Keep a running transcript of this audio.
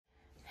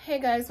Hey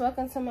guys,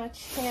 welcome to my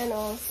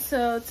channel.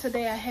 So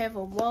today I have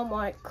a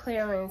Walmart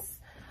clearance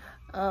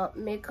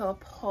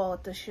makeup haul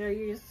to show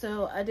you.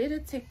 So I did a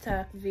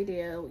TikTok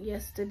video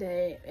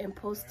yesterday and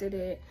posted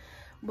it,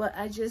 but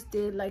I just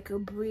did like a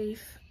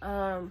brief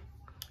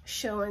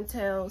show and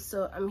tell.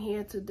 So I'm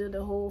here to do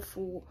the whole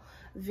full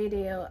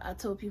video. I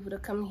told people to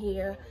come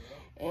here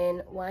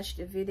and watch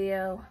the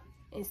video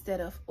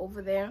instead of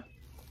over there.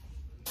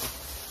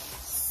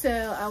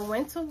 So I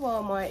went to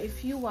Walmart.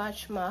 If you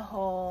watch my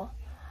haul,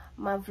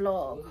 my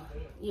vlog,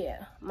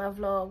 my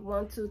vlog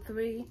 1, 2,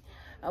 3,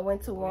 I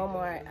went to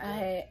Walmart. I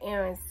had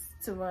errands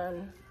to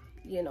run,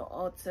 you know,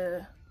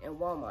 Ulta and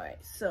Walmart.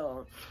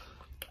 So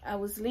I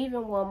was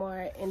leaving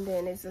Walmart, and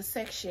then there's a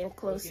section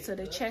close to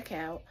the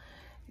checkout.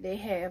 They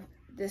have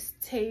this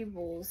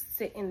table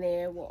sitting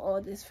there with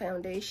all these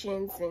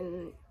foundations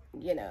and,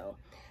 you know.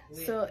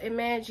 So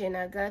imagine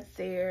I got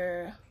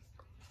there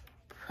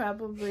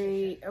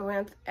probably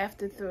around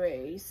after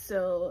 3,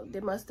 so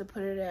they must have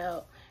put it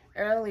out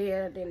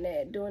earlier than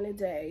that during the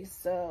day.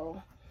 So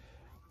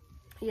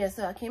yeah,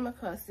 so I came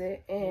across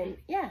it, and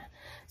yeah,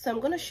 so I'm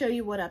gonna show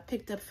you what I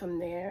picked up from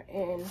there.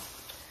 And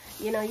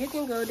you know, you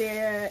can go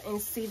there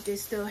and see if they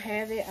still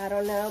have it. I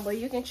don't know, but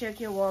you can check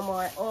your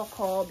Walmart or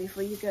call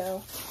before you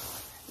go,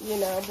 you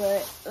know.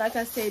 But like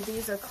I said,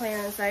 these are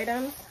clearance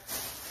items.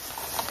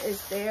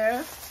 It's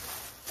there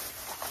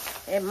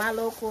at my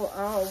local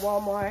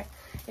Walmart.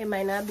 It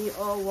might not be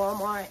all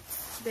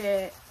Walmarts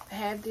that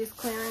have this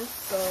clearance.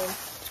 So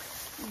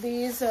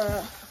these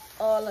are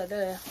all of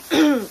the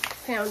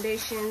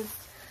foundations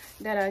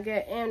that I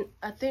get, and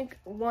I think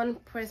one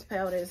press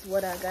powder is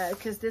what I got,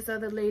 because this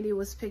other lady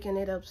was picking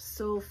it up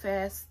so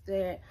fast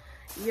that,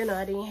 you know,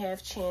 I didn't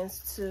have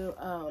chance to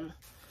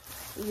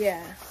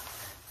yeah.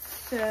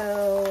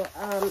 So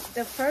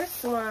the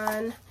first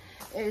one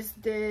is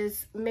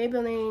this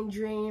Maybelline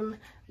Dream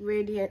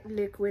Radiant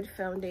Liquid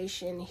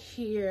Foundation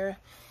here,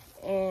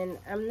 and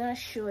I'm not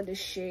sure the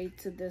shade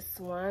to this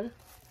one,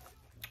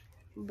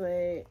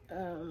 but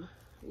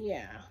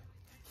yeah,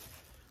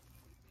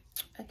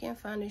 I can't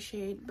find the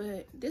shade,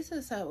 but this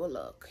is how it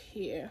look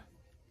here.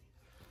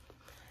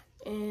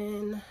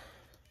 And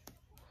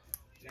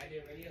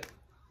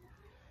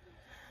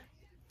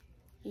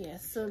yeah,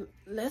 so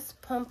let's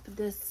pump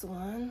this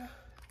one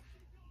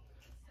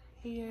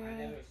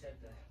here,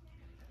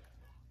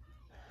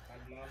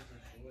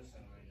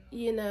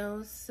 you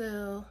know.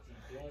 So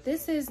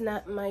this is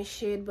not my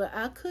shade, but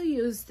I could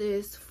use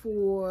this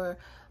for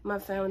my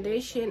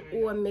foundation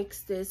or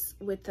mix this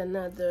with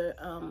another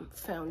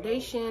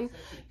foundation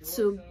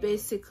to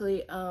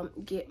basically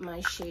get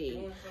my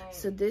shade.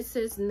 So this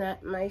is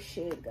not my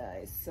shade,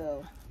 guys.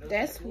 So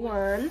that's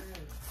one.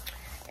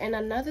 And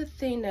another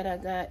thing that I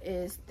got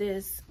is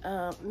this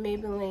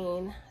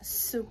Maybelline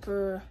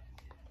Super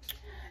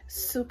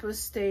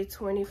Stay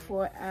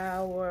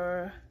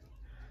 24-hour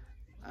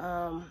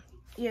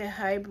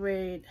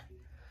hybrid.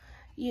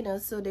 You know,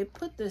 so they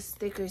put the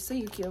sticker so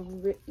you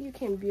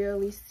can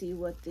barely see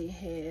what they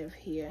have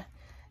here.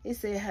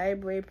 It's a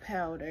hybrid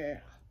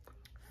powder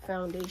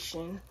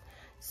foundation.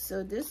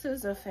 So this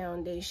is a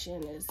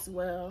foundation as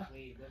well.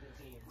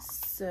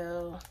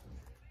 So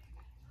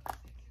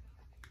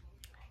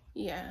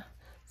yeah,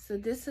 so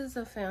this is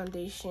a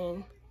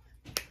foundation.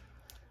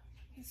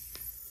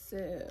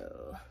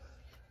 So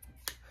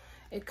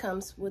it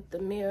comes with the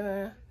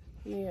mirror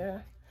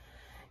here,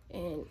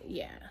 and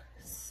yeah,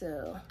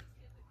 so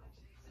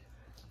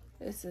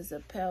this is a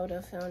powder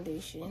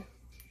foundation.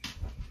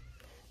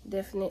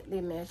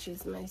 Definitely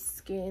matches my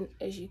skin,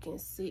 as you can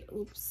see.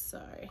 Oops,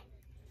 sorry.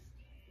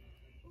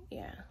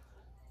 Yeah.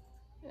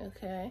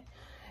 Okay.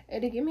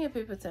 Eddie, give me a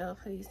paper towel,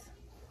 please.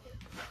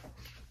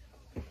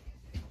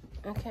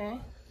 Okay.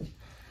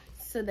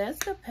 So that's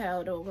the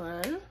powder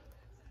one.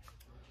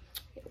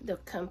 The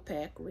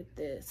compact with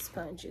the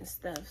sponge and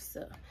stuff.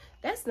 So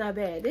that's not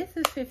bad. This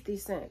is 50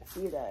 cents,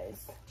 you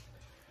guys.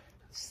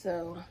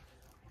 So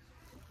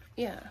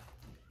yeah.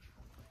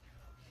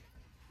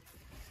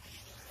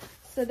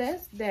 So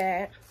that's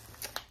that.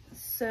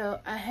 So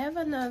I have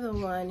another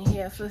one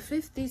here for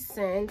 50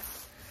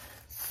 cents.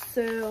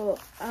 So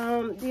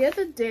the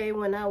other day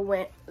when I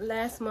went,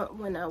 last month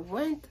when I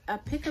went, I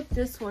picked up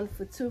this one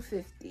for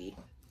 $2.50.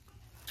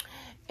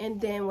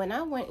 And then when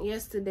I went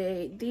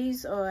yesterday,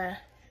 these are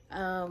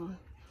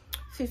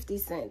 50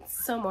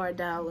 cents. Some are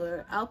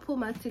 $1. I'll put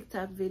my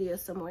TikTok video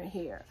somewhere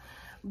here.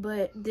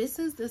 But this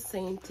is the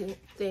same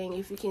thing.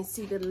 If you can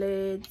see the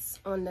lids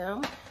on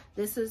them,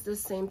 this is the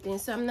same thing.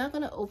 So I'm not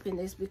going to open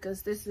this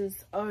because this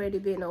has already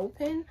been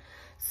opened.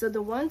 So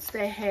the ones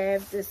that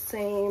have the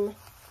same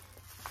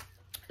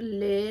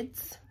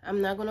lids,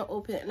 I'm not going to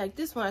open it. Like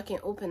this one, I can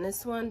open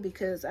this one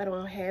because I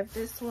don't have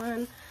this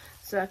one.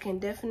 So I can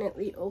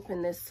definitely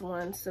open this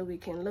one so we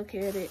can look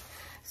at it.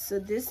 So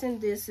this and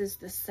this is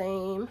the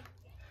same.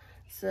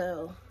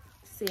 So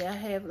see, I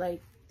have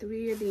like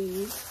 3 of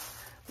these.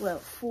 Well,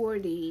 4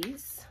 of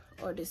these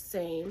are the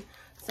same.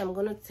 So I'm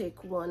going to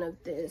take one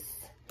of this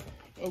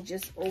and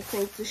just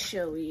open to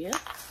show you.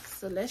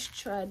 So let's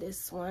try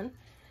this one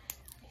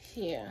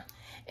here.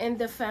 And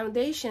the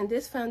foundation,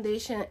 this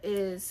foundation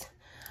is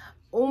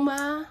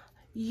Uoma,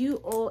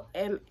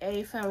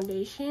 UOMA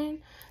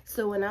foundation.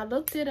 So when I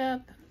looked it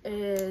up,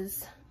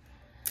 it's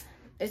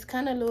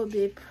kind of a little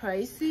bit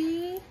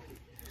pricey,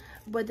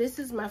 but this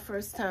is my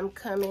first time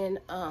coming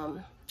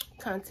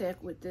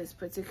contact with this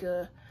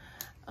particular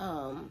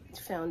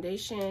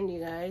foundation, you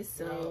guys.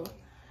 So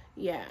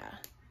yeah,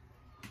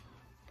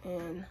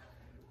 and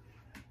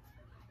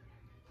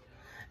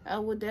I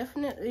will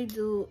definitely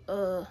do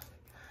a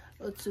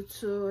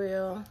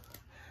tutorial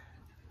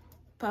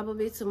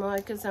probably tomorrow,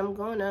 because I'm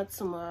going out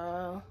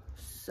tomorrow.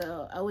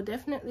 So I will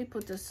definitely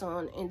put this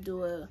on and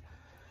do a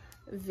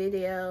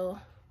video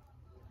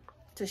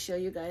to show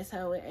you guys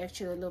how it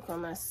actually look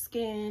on my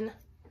skin.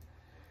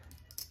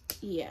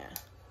 Yeah.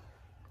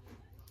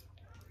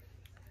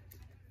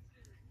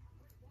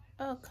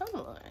 Oh, come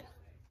on.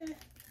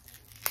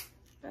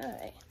 All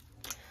right.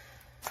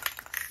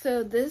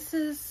 So this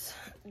is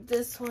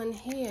this one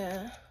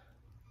here.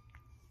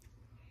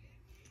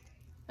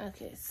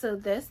 Okay, so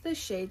that's the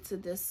shade to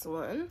this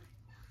one.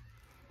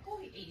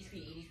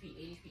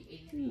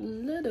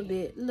 Little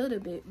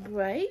bit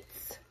bright.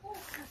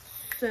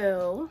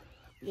 So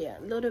yeah,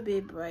 a little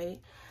bit bright.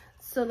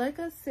 So like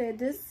I said,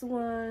 this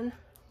one,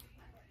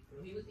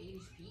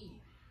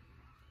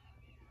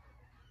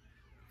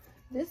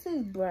 this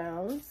is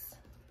browns.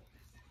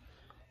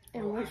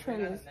 And which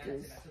one is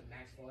this?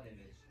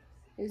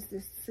 Is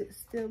this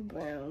still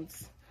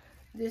browns?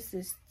 This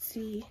is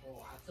tea.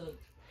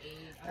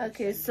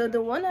 Okay, so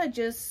the one I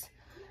just,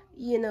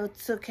 you know,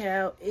 took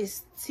out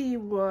is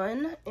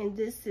T1, and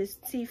this is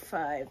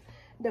T5.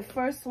 The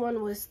first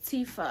one was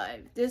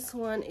T5. This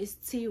one is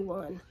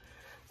T1.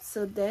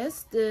 So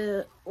that's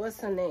the,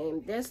 what's her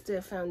name? That's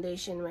the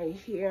foundation right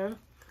here.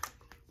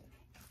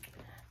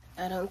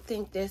 I don't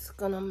think that's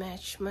gonna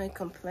match my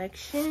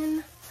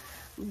complexion,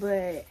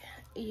 but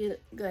you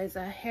guys,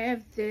 I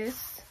have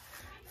this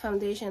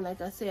foundation. Like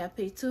I say, I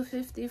paid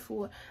 $2.50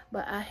 for,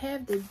 but I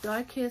have the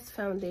darkest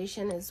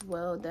foundation as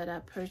well that I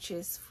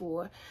purchased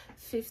for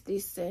 50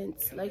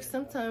 cents. Like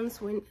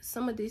sometimes when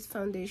some of these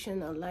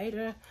foundation are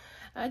lighter,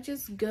 I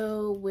just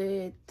go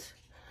with,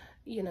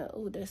 you know,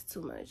 oh, that's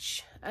too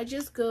much. I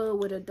just go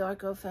with a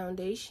darker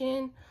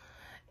foundation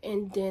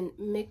and then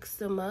mix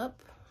them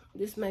up.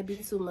 This might be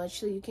too much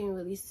so you can't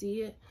really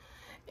see it,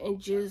 and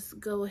just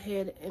go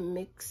ahead and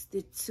mix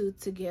the two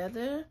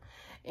together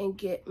and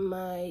get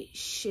my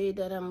shade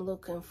that I'm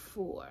looking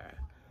for.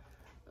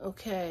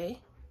 Okay,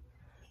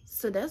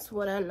 so that's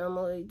what I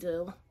normally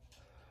do.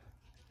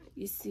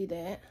 You see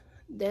that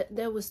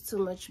was too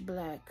much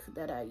black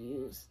that I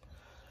used,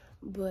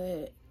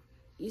 but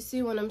you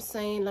see what I'm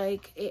saying?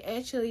 Like, it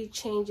actually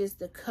changes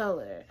the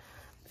color,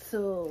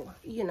 so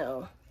you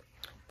know,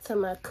 to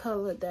my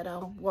color that I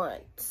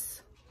want.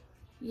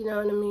 You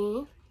know what I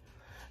mean?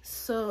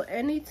 So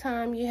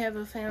anytime you have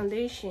a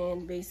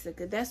foundation,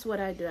 basically, that's what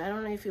I do. I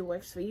don't know if it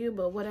works for you,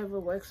 but whatever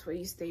works for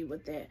you, stay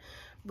with that.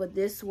 But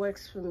this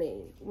works for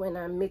me when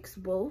I mix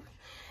both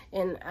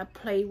and I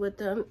play with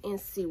them and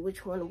see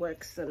which one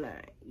works or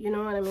not. You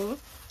know what I mean?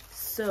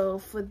 So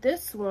for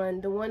this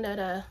one, the one that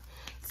I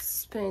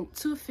spent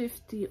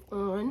 $2.50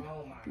 on,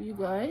 you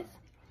guys,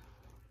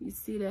 you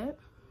see that?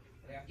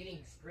 I'm getting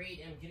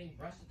sprayed and I'm getting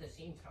brushed at the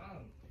same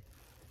time.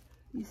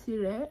 You see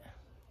that?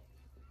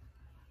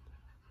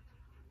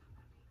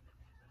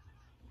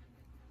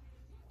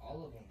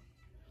 All of them.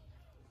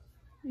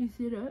 You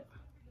see that?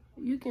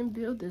 You can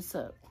build this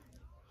up.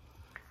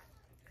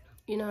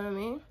 You know what I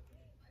mean?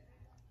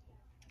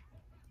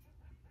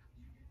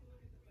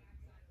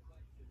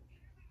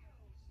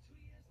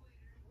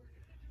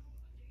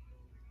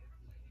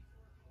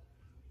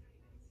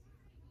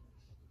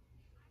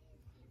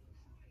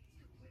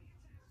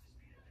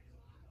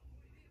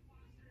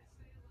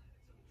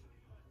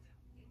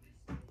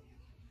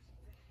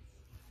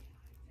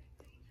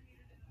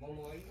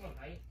 Momo, are you going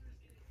height?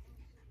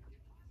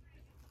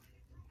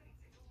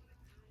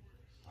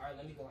 Alright,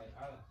 let me go height.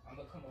 I'm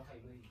gonna come on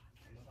height with you.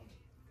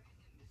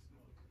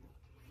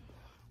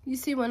 You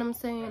see what I'm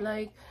saying?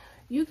 Like,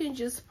 you can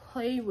just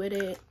play with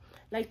it.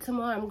 Like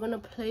tomorrow, I'm gonna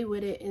play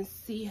with it and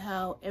see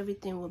how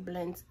everything will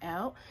blend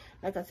out.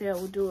 Like I said, I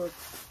will do a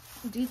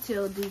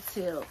detailed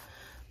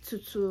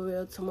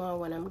tutorial tomorrow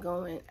when I'm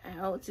going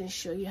out and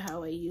show you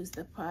how I use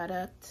the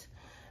product.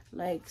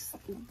 Like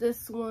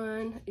this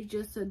one is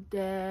just a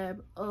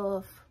dab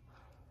of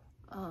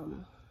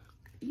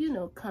you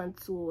know,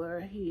 contour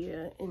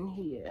here and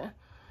here.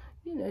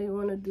 You know, you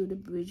want to do the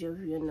bridge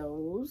of your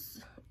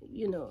nose,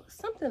 you know,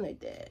 something like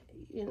that.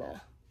 You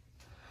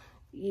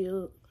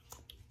know,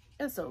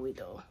 that's all we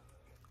do.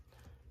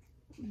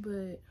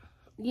 But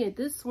yeah,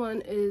 this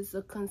one is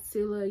a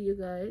concealer, you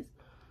guys,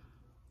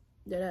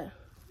 that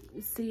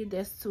you see,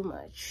 that's too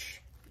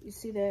much. You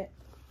see that?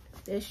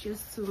 That's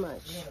just too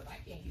much. Yeah, but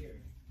I can't hear.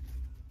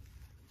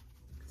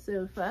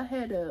 So if I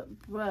had a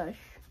brush,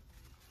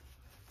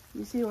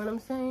 you see what I'm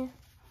saying?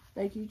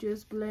 Like, you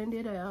just blend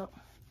it out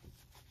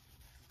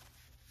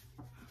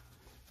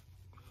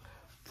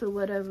to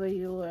whatever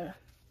your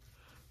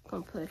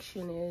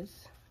complexion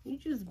is. You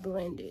just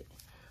blend it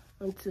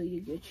until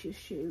you get your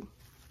shoe.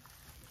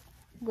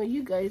 But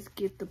you guys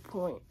get the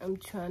point I'm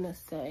trying to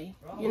say.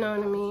 You know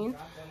what I mean?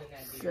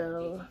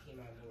 So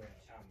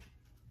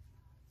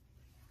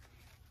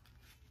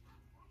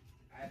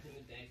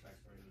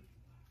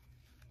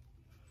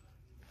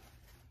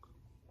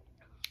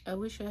I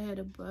wish I had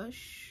a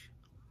brush.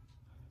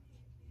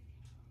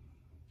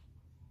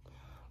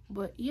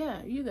 But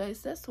yeah, you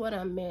guys, that's what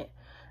I meant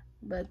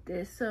by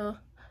this. So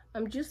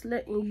I'm just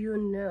letting you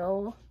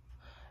know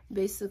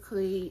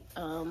basically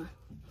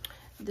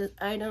the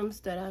items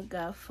that I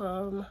got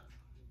from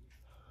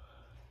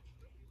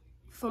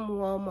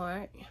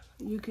Walmart.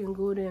 You can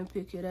go there and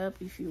pick it up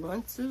if you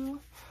want to,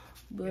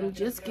 but I'm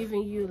just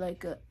giving you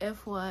like a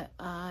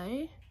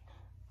FYI.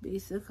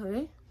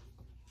 Basically,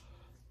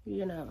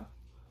 you know,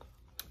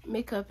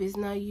 makeup is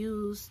not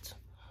used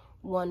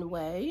one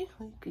way.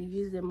 You can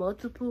use it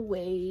multiple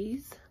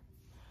ways,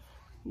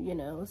 you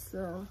know.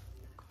 So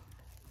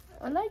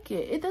I like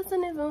it. It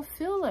doesn't even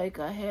feel like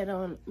I had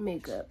on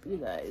makeup, you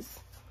guys.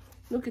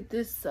 Look at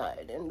this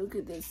side and look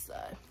at this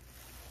side.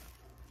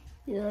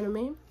 You know what I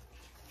mean?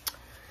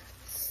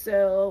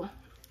 So,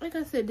 like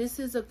I said, this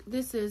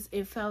is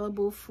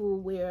Infallible Full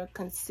Wear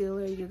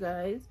Concealer, you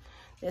guys.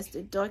 That's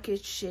the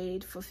darkest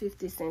shade for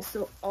 50 cents.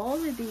 So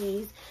all of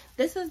these,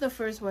 this is the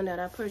first one that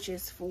I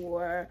purchased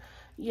for,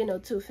 you know,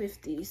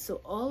 $2.50. So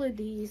all of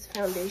these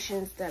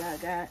foundations that I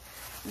got,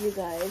 you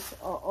guys,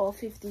 are all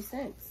 50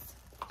 cents.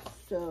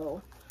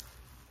 So,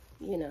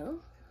 you know,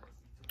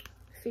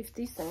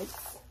 50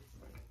 cents,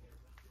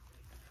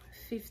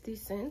 50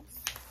 cents,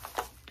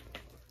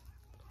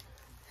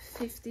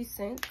 50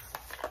 cents,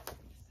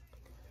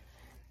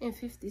 and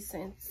 50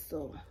 cents.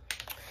 So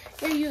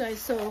yeah, you guys,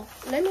 so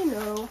let me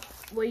know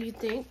what you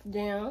think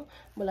down.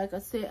 But like I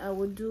said, I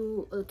will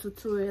do a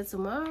tutorial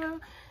tomorrow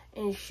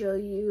and show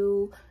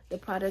you the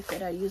product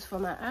that I use for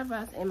my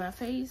eyebrows and my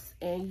face,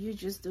 and you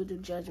just do the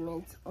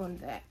judgment on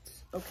that.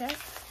 Okay,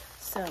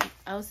 so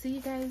I'll see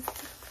you guys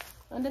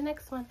on the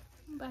next one.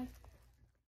 Bye.